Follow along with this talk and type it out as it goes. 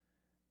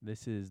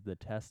This is the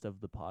test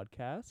of the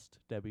podcast.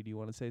 Debbie, do you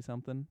want to say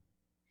something?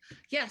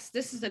 Yes,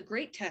 this is a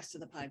great test of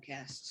the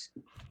podcast.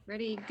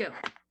 Ready, go.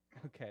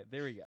 Okay,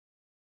 there we go.